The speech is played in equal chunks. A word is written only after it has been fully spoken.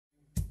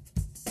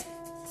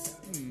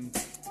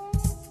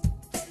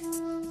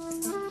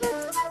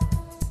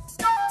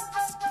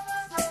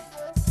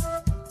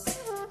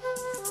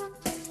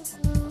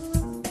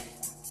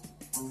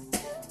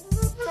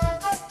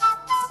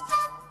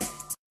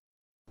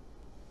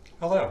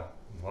Hello,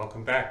 and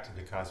welcome back to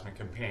the Cosmic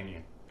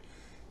Companion.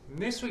 In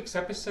this week's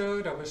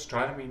episode of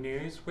Astronomy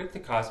News with the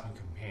Cosmic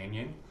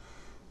Companion,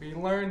 we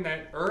learn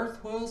that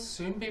Earth will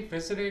soon be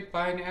visited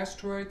by an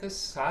asteroid the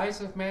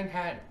size of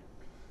Manhattan.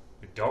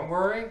 But don't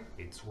worry,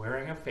 it's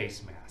wearing a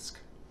face mask.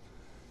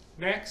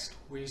 Next,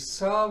 we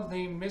solve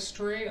the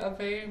mystery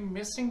of a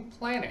missing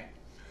planet.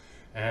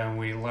 And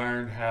we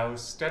learn how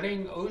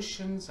studying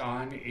oceans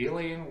on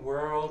alien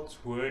worlds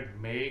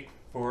would make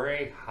for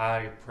a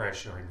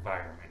high-pressure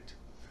environment.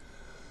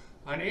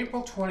 On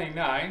April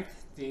 29th,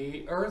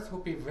 the Earth will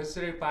be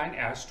visited by an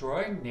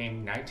asteroid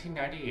named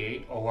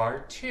 1998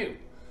 OR2.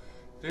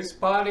 This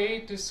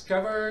body,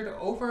 discovered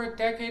over a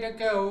decade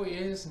ago,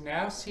 is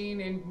now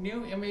seen in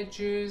new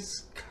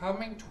images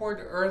coming toward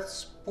Earth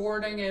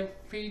sporting a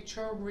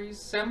feature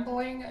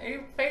resembling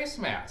a face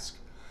mask.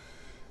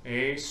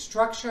 A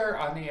structure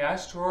on the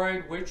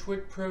asteroid which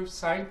would prove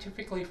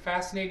scientifically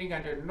fascinating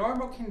under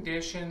normal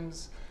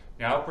conditions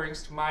now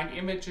brings to mind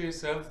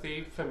images of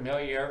the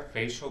familiar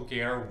facial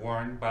gear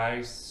worn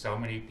by so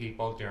many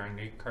people during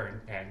the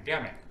current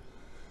pandemic.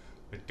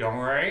 But don't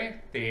worry,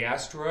 the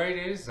asteroid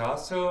is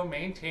also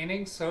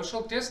maintaining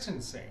social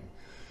distancing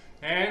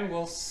and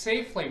will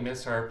safely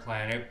miss our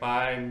planet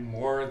by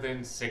more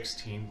than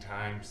 16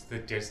 times the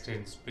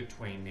distance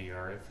between the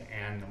Earth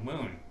and the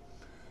Moon.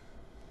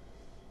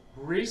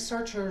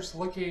 Researchers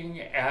looking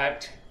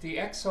at the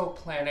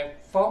exoplanet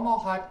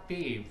Fomalhaut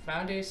b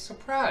found a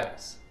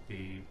surprise.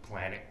 The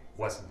planet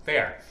wasn't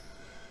there.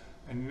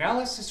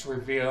 Analysis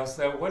reveals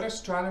that what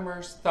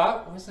astronomers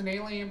thought was an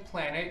alien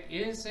planet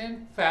is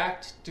in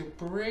fact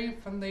debris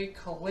from the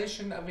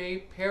collision of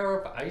a pair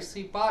of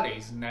icy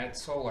bodies in that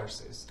solar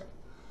system.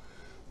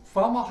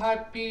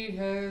 Fomalhaut b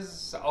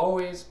has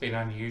always been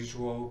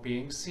unusual,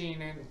 being seen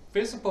in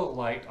visible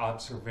light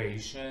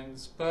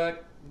observations,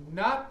 but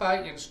not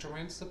by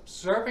instruments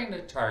observing the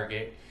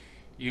target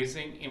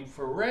using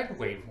infrared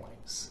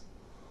wavelengths.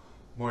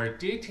 More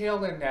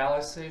detailed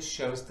analysis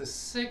shows the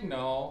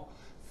signal,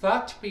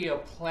 thought to be a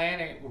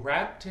planet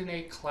wrapped in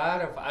a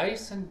cloud of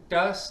ice and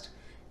dust,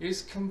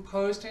 is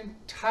composed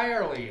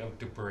entirely of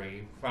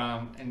debris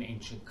from an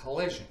ancient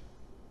collision.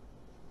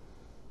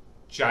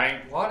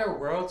 Giant water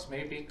worlds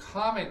may be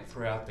common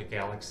throughout the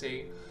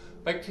galaxy,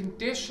 but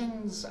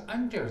conditions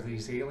under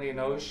these alien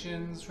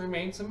oceans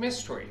remains a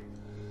mystery.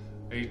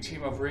 A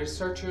team of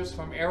researchers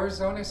from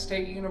Arizona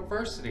State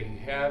University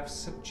have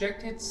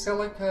subjected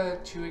silica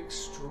to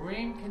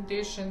extreme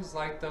conditions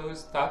like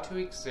those thought to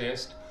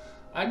exist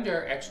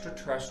under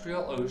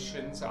extraterrestrial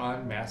oceans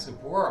on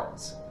massive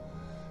worlds.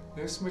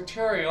 This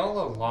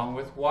material, along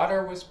with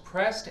water, was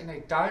pressed in a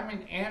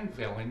diamond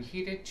anvil and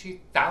heated to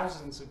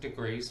thousands of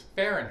degrees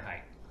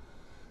Fahrenheit.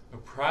 The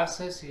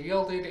process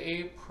yielded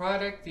a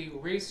product the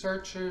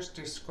researchers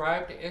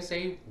described as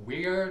a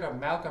weird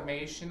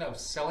amalgamation of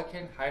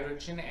silicon,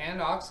 hydrogen,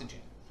 and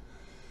oxygen.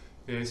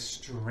 This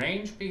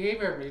strange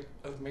behavior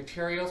of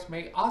materials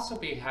may also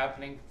be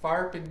happening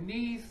far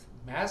beneath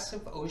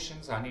massive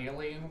oceans on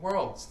alien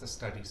worlds, the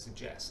studies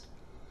suggest.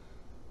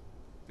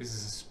 This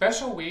is a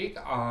special week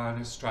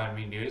on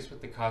Astronomy News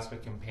with the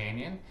Cosmic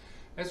Companion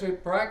as we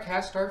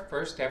broadcast our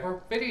first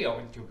ever video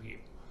interview.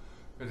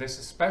 For this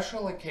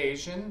special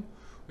occasion,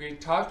 we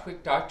talked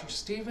with Dr.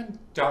 Stephen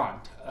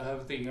Daunt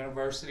of the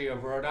University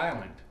of Rhode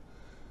Island.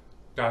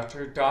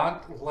 Dr.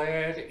 Daunt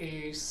led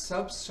a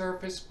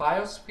subsurface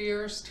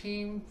biospheres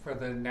team for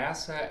the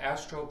NASA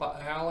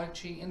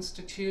Astrobiology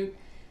Institute,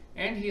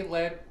 and he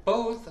led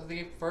both of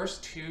the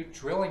first two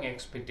drilling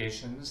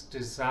expeditions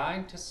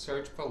designed to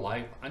search for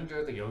life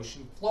under the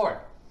ocean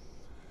floor.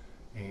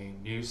 A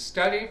new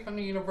study from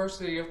the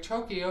University of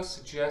Tokyo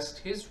suggests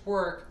his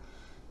work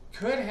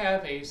could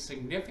have a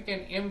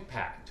significant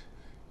impact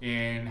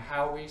in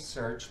how we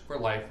search for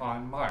life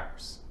on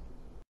Mars.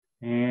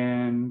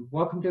 And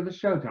welcome to the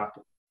show,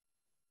 Doctor.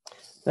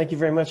 Thank you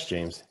very much,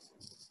 James.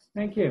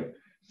 Thank you.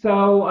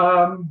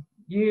 So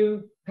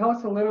you tell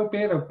us a little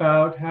bit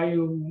about how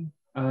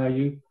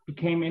you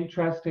became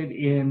interested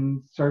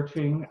in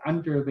searching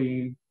under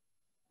the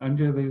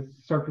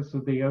surface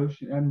of the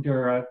ocean,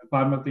 under the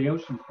bottom of the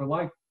ocean for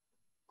life.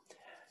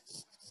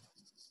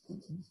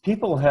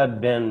 People had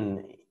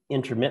been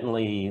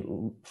intermittently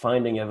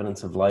finding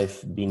evidence of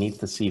life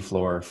beneath the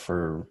seafloor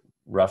for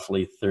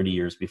roughly 30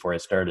 years before I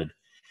started.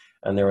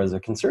 And there was a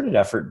concerted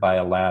effort by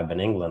a lab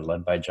in England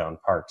led by John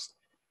Parks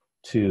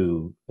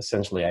to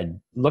essentially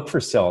look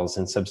for cells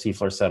in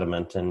subseafloor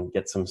sediment and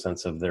get some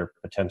sense of their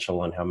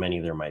potential and how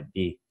many there might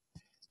be.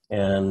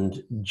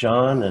 And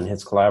John and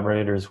his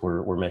collaborators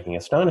were making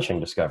astonishing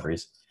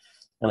discoveries.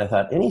 And I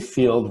thought any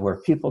field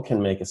where people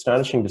can make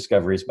astonishing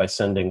discoveries by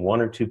sending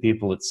one or two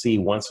people at sea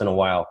once in a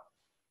while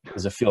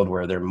is a field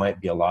where there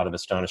might be a lot of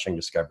astonishing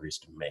discoveries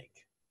to make.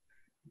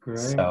 Great.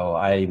 So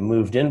I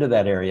moved into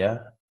that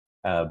area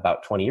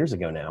about 20 years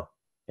ago now.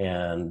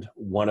 And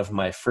one of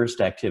my first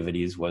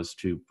activities was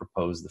to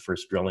propose the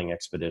first drilling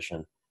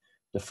expedition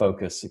to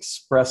focus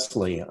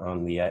expressly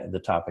on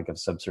the topic of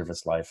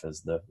subsurface life as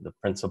the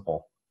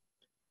principal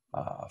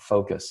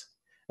focus.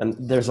 And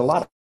there's a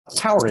lot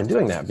power in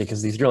doing that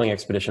because these drilling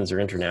expeditions are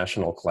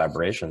international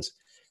collaborations.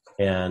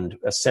 And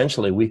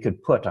essentially, we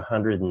could put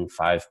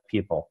 105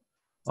 people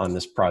on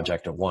this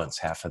project at once,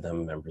 half of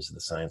them members of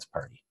the science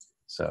party.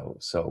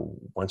 So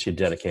once you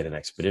dedicate an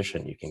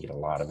expedition, you can get a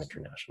lot of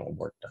international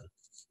work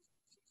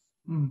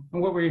done.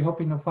 And what were you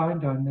hoping to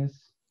find on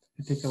this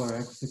particular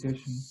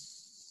expedition?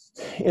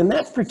 In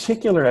that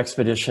particular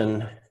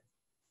expedition,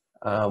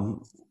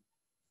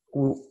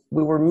 we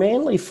were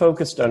mainly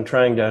focused on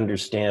trying to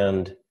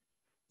understand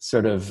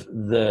sort of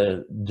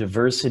the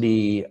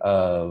diversity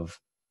of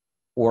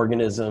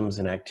organisms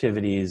and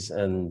activities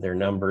and their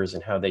numbers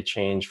and how they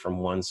change from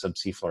one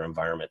subsea floor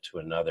environment to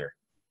another,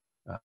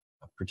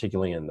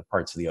 particularly in the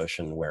parts of the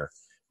ocean where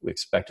we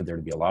expected there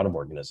to be a lot of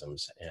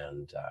organisms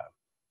and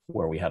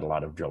where we had a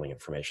lot of drilling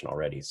information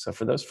already. So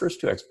for those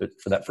first for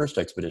that first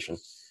expedition,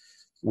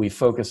 we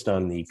focused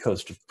on the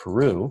coast of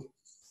Peru,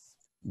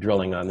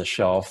 drilling on the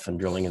shelf and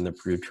drilling in the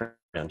Peru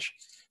Trench,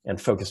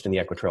 and focused in the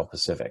equatorial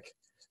Pacific.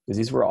 Because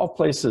these were all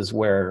places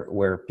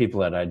where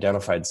people had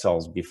identified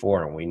cells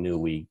before, and we knew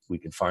we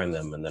could find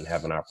them and then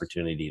have an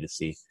opportunity to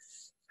see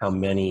how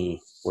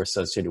many were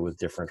associated with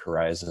different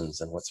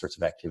horizons and what sorts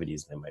of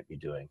activities they might be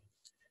doing.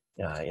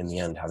 In the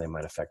end, how they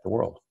might affect the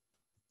world.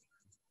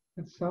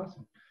 That's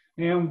awesome.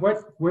 And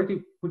what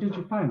did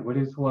you find? What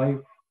is life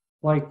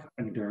like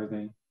under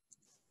the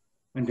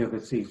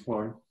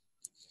seafloor?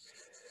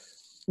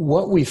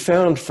 What we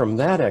found from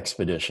that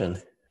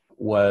expedition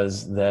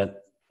was that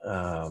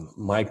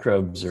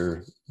microbes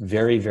are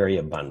very, very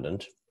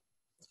abundant,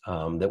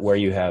 that where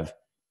you have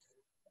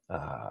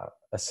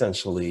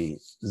essentially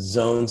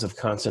zones of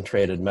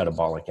concentrated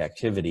metabolic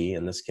activity,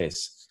 in this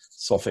case,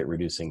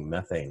 sulfate-reducing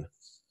methane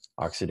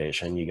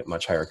oxidation, you get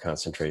much higher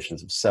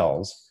concentrations of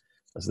cells.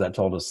 So that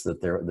told us that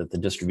the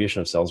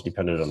distribution of cells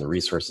depended on the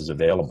resources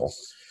available.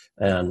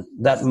 And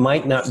that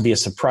might not be a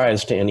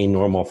surprise to any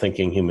normal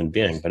thinking human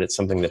being, but it's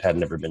something that had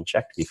never been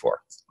checked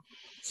before.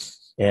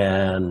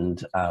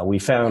 And we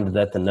found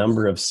that the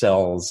number of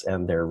cells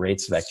and their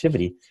rates of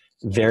activity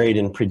varied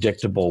in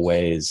predictable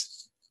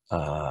ways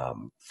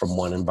from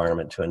one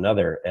environment to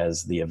another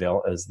as the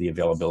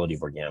availability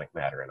of organic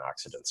matter and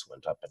oxidants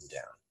went up and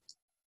down.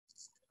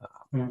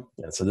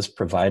 And so this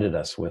provided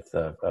us with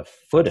a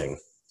footing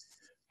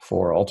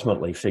for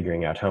ultimately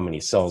figuring out how many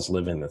cells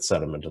live in the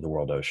sediment of the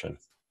world ocean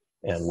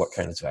and what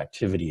kinds of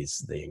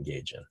activities they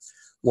engage in.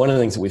 One of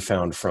the things that we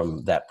found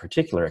from that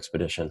particular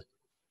expedition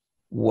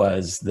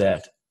was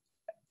that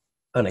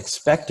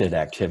unexpected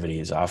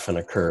activities often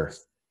occur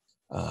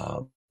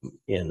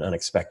in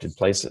unexpected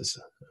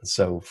places. And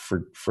so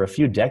for a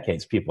few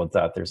decades, people had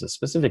thought there's a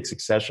specific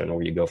succession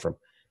where you go from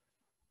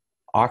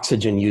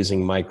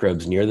oxygen-using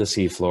microbes near the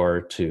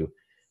seafloor to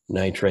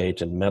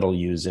nitrate and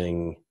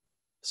metal-using,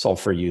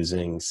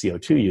 sulfur-using,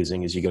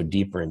 CO2-using as you go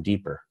deeper and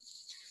deeper.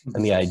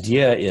 And the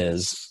idea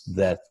is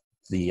that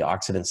the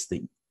oxidants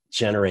that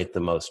generate the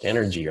most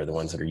energy are the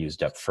ones that are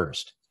used up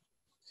first.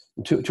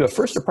 To a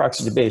first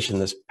approximation,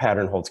 this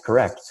pattern holds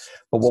correct.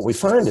 But what we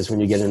find is when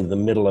you get into the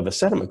middle of a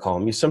sediment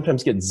column, you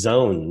sometimes get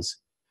zones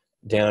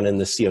down in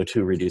the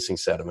CO2 reducing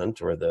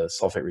sediment or the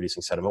sulfate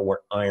reducing sediment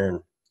where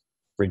iron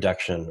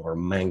reduction or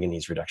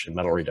manganese reduction,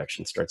 metal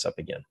reduction starts up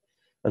again.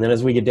 And then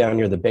as we get down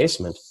near the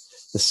basement,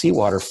 the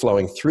seawater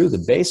flowing through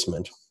the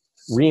basement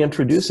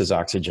reintroduces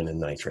oxygen and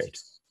nitrate.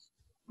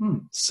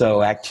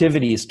 So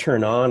activities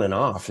turn on and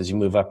off as you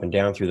move up and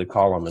down through the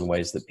column in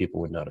ways that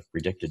people would not have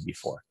predicted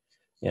before.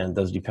 And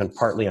those depend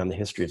partly on the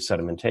history of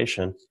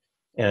sedimentation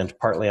and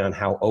partly on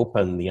how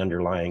open the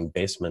underlying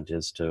basement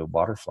is to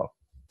water flow.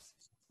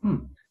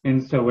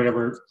 And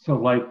so so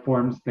life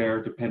forms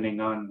there depending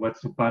on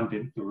what's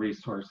abundant, the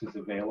resources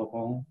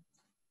available.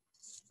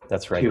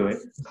 That's right. To it,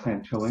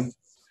 essentially.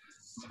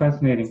 It's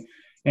fascinating.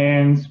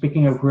 And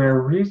speaking of rare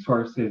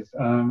resources,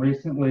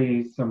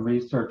 recently some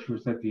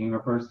researchers at the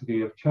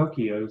University of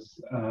Tokyo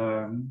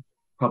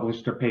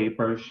published a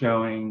paper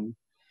showing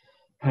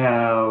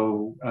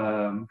how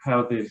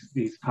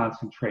these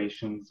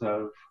concentrations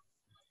of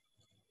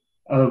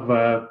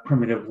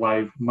primitive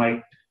life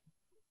might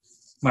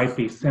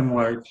be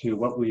similar to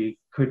what we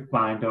could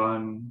find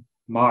on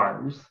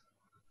Mars.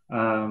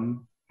 How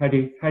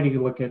do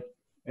you look at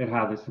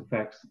how this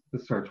affects the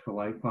search for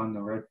life on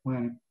the red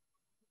planet?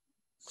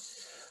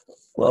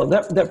 Well,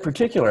 that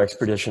particular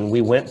expedition,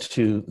 we went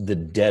to the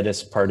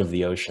deadest part of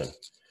the ocean,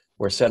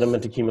 where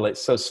sediment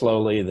accumulates so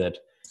slowly that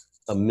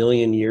 1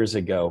 million years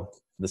ago,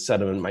 the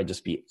sediment might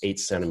just be 8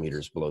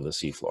 centimeters below the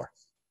seafloor.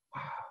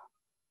 Wow.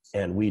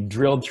 And we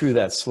drilled through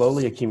that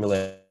slowly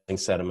accumulating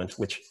sediment,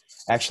 which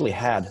actually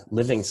had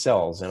living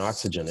cells and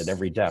oxygen at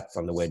every depth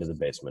on the way to the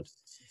basement.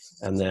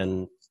 And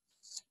then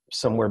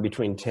somewhere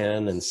between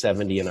 10 and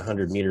 70 and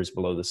 100 meters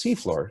below the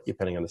seafloor,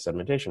 depending on the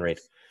sedimentation rate,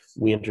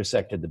 we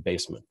intersected the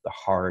basement, the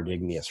hard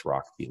igneous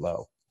rock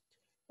below.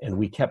 And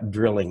we kept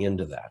drilling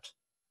into that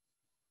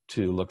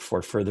to look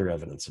for further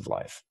evidence of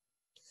life.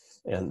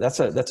 And that's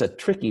a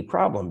tricky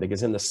problem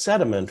because in the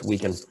sediment, we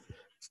can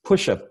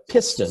push a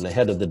piston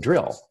ahead of the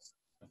drill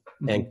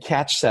and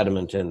catch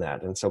sediment in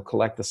that. And so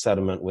collect the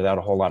sediment without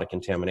a whole lot of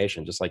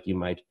contamination, just like you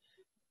might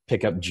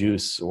pick up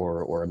juice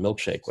or a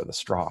milkshake with a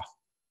straw.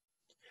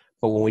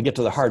 But when we get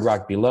to the hard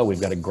rock below,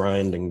 we've got to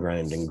grind and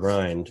grind and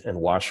grind and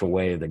wash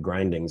away the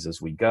grindings as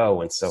we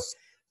go. And so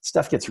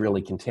stuff gets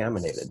really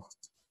contaminated.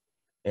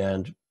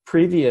 And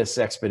previous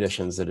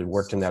expeditions that had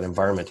worked in that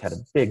environment had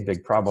a big,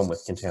 big problem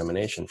with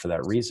contamination for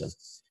that reason.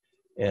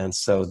 And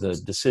so the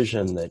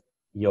decision that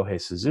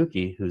Yohei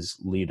Suzuki, who's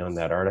lead on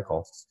that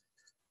article,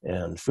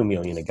 and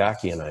Fumio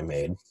Inagaki and I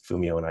made,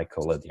 Fumio and I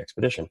co-led the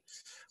expedition,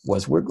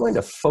 was we're going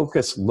to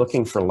focus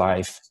looking for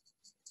life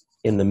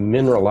in the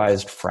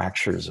mineralized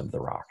fractures of the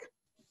rock,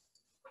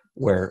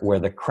 where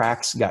the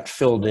cracks got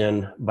filled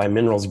in by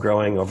minerals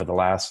growing over the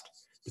last,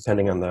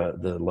 depending on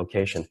the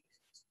location,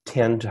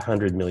 10 to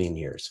 100 million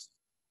years.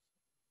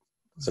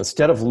 So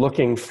instead of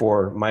looking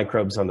for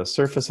microbes on the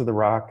surface of the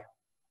rock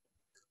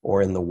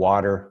or in the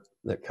water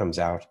that comes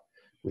out,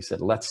 we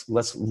said,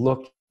 let's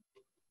look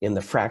in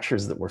the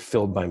fractures that were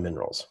filled by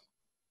minerals.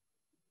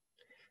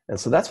 And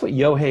so that's what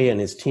Yohei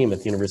and his team at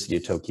the University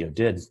of Tokyo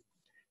did.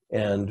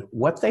 And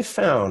what they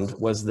found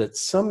was that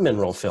some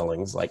mineral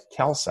fillings, like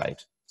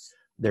calcite,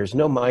 there's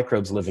no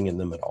microbes living in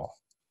them at all.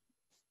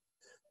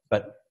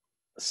 But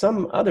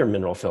some other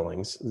mineral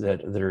fillings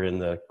that are in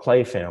the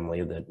clay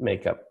family that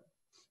make up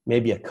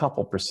maybe a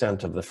couple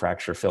 % of the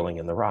fracture filling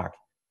in the rock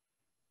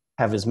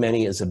have as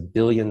many as 1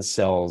 billion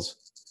cells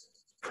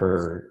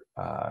per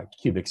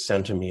cubic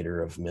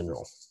centimeter of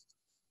mineral,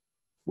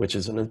 which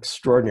is an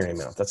extraordinary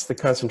amount. That's the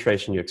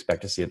concentration you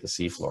expect to see at the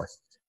seafloor.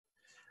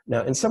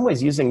 Now, in some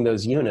ways, using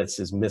those units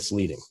is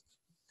misleading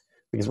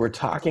because we're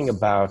talking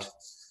about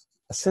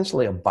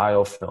essentially a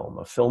biofilm,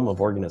 a film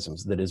of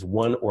organisms that is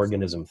one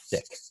organism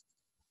thick.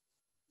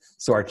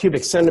 So our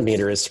cubic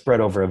centimeter is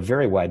spread over a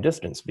very wide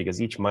distance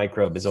because each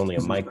microbe is only a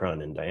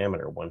micron in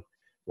diameter,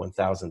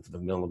 1/1000th of a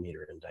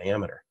millimeter in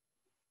diameter.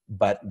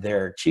 But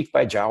they're cheek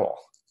by jowl.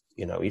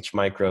 You know, each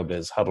microbe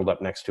is huddled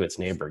up next to its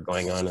neighbor,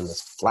 going on in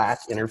this flat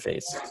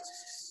interface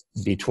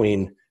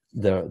between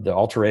the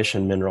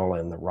alteration mineral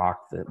and the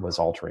rock that was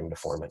altering to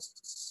form it.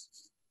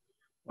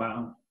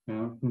 Wow.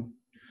 Yeah.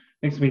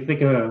 Makes me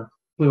think of a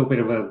little bit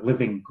of a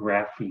living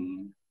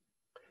graphene.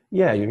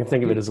 Yeah, you can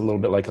think of it as a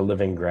little bit like a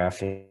living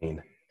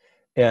graphene.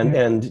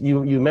 And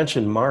you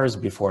mentioned Mars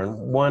before,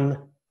 and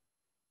one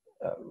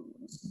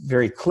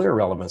very clear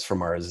relevance for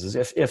Mars is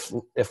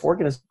if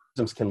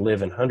organisms can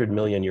live in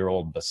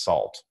 100-million-year-old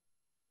basalt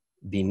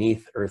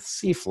beneath Earth's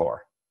seafloor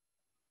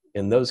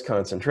in those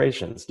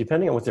concentrations,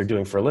 depending on what they're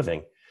doing for a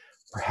living,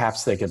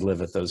 perhaps they could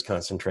live at those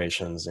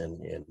concentrations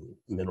in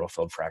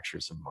mineral-filled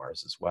fractures of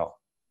Mars as well.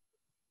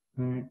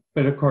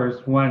 But of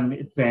course, one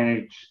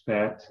advantage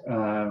that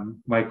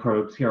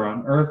microbes here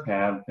on Earth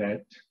have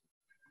that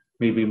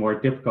may be more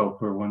difficult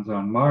for ones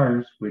on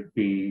Mars would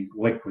be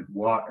liquid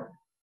water.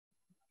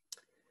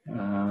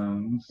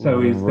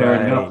 So is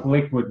there enough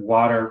liquid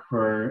water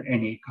for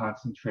any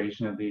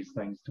concentration of these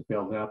things to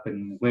build up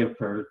and live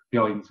for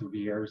billions of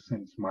years,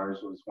 since Mars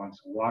was once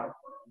a water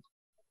world?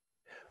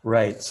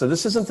 Right. So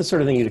this isn't the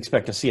sort of thing you'd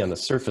expect to see on the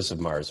surface of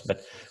Mars.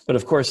 But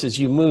of course, as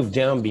you move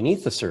down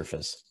beneath the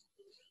surface,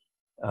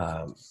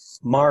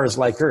 Mars,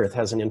 like Earth,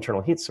 has an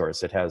internal heat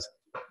source. It has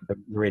the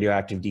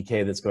radioactive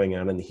decay that's going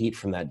on, and the heat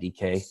from that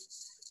decay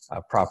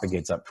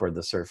propagates up toward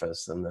the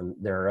surface. And then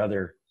there are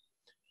other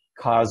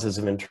causes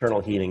of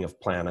internal heating of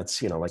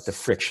planets, you know, like the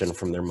friction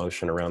from their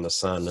motion around the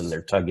sun and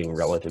their tugging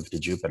relative to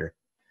Jupiter.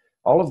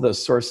 All of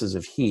those sources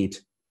of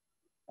heat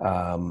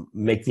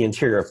make the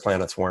interior of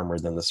planets warmer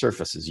than the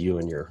surface, as you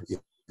and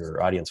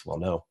your audience will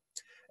know.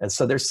 And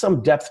so there's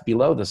some depth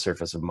below the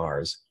surface of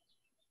Mars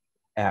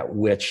at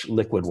which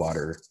liquid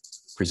water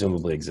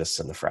presumably exists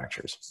in the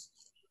fractures.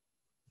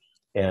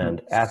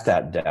 And at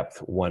that depth,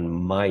 one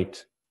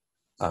might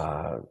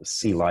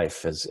see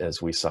life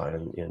as we saw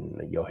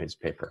in Yohei's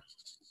paper.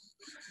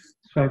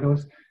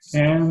 Fabulous.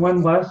 And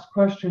one last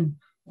question.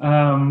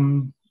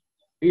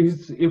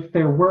 Is if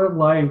there were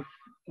life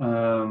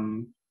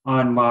on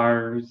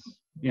Mars,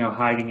 you know,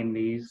 hiding in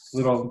these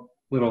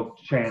little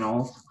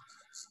channels,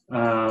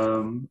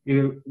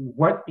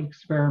 what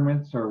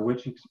experiments or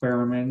which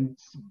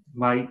experiments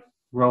might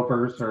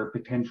rovers or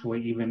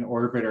potentially even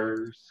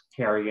orbiters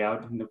carry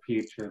out in the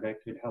future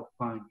that could help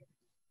find it?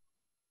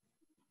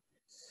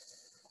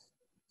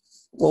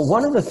 Well,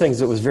 one of the things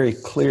that was very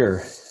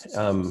clear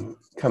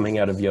coming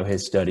out of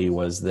Yohei's study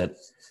was that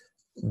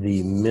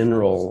the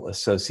mineral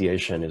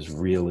association is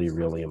really,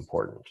 really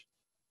important.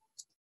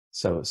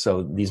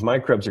 So these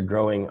microbes are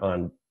growing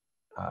on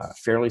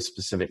fairly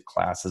specific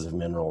classes of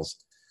minerals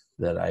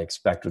that I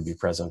expect would be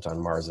present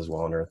on Mars as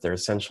well on Earth. They're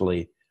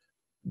essentially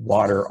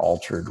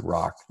water-altered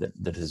rock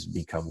that has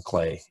become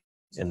clay.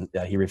 And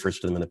he refers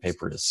to them in the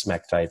paper as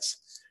smectites,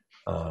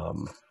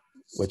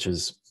 which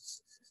is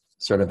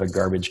sort of a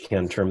garbage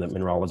can term that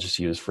mineralogists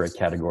use for a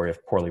category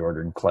of poorly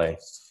ordered clay.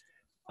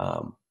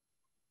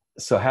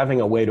 So having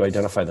a way to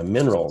identify the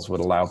minerals would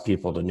allow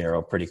people to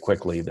narrow pretty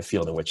quickly the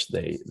field in which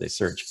they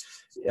search.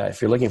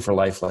 If you're looking for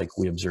life like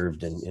we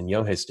observed in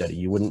Yohei's study,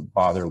 you wouldn't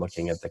bother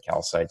looking at the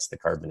calcites, the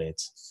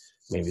carbonates,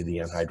 maybe the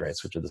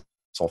anhydrites, which are the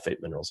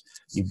sulfate minerals.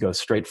 You'd go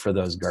straight for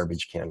those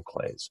garbage can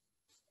clays.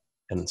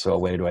 And so a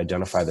way to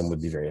identify them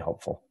would be very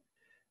helpful.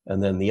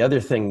 And then the other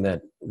thing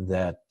that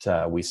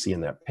we see in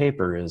that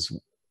paper is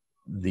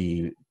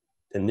the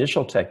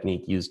initial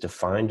technique used to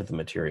find the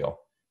material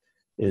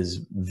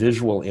is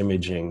visual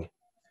imaging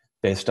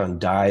based on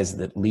dyes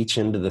that leach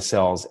into the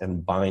cells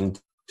and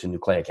bind to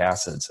nucleic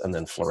acids and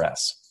then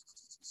fluoresce.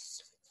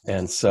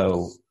 And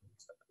so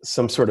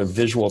some sort of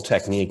visual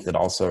technique that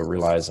also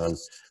relies on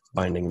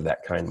binding of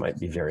that kind might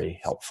be very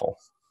helpful.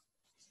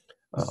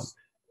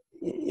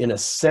 In a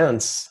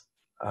sense,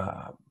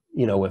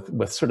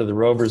 with sort of the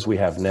rovers we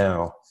have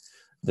now,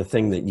 the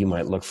thing that you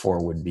might look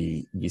for would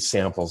be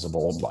samples of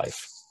old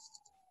life,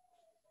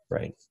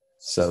 right?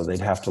 So they'd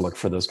have to look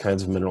for those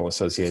kinds of mineral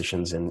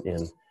associations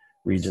in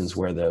regions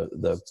where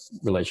the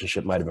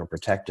relationship might have been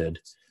protected.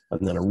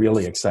 And then a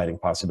really exciting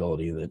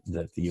possibility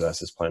that the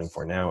US is planning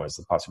for now is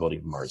the possibility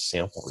of Mars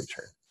sample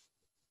return.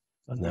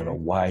 And then a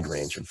wide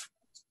range of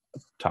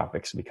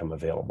topics become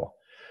available.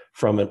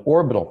 From an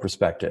orbital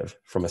perspective,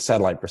 from a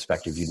satellite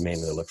perspective, you'd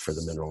mainly look for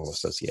the mineral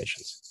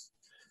associations.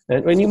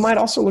 And you might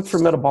also look for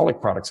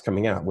metabolic products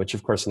coming out, which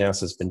of course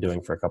NASA's been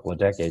doing for a couple of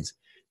decades.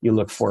 You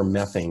look for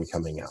methane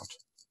coming out.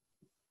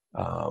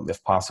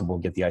 If possible,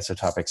 get the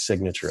isotopic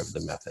signature of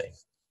the methane,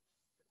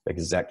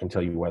 because that can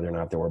tell you whether or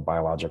not there were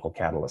biological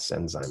catalysts,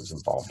 enzymes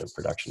involved in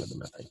production of the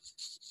methane.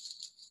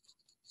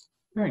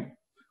 Great.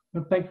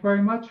 Well, thank you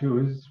very much. It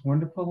was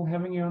wonderful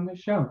having you on the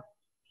show.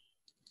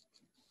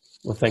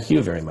 Well, thank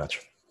you very much.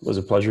 It was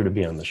a pleasure to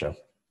be on the show.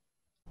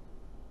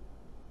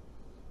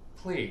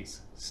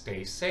 Please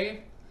stay safe,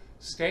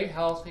 stay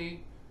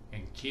healthy,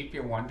 and keep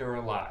your wonder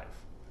alive.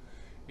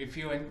 If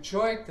you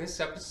enjoyed this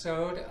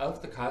episode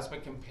of The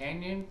Cosmic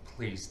Companion,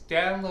 please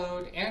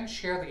download and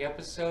share the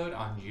episode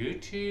on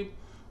YouTube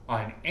or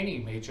on any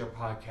major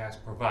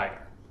podcast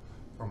provider.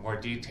 For more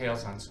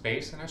details on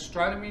space and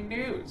astronomy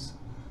news,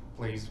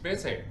 please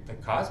visit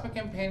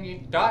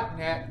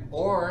thecosmiccompanion.net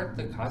or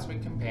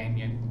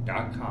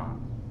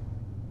thecosmiccompanion.com.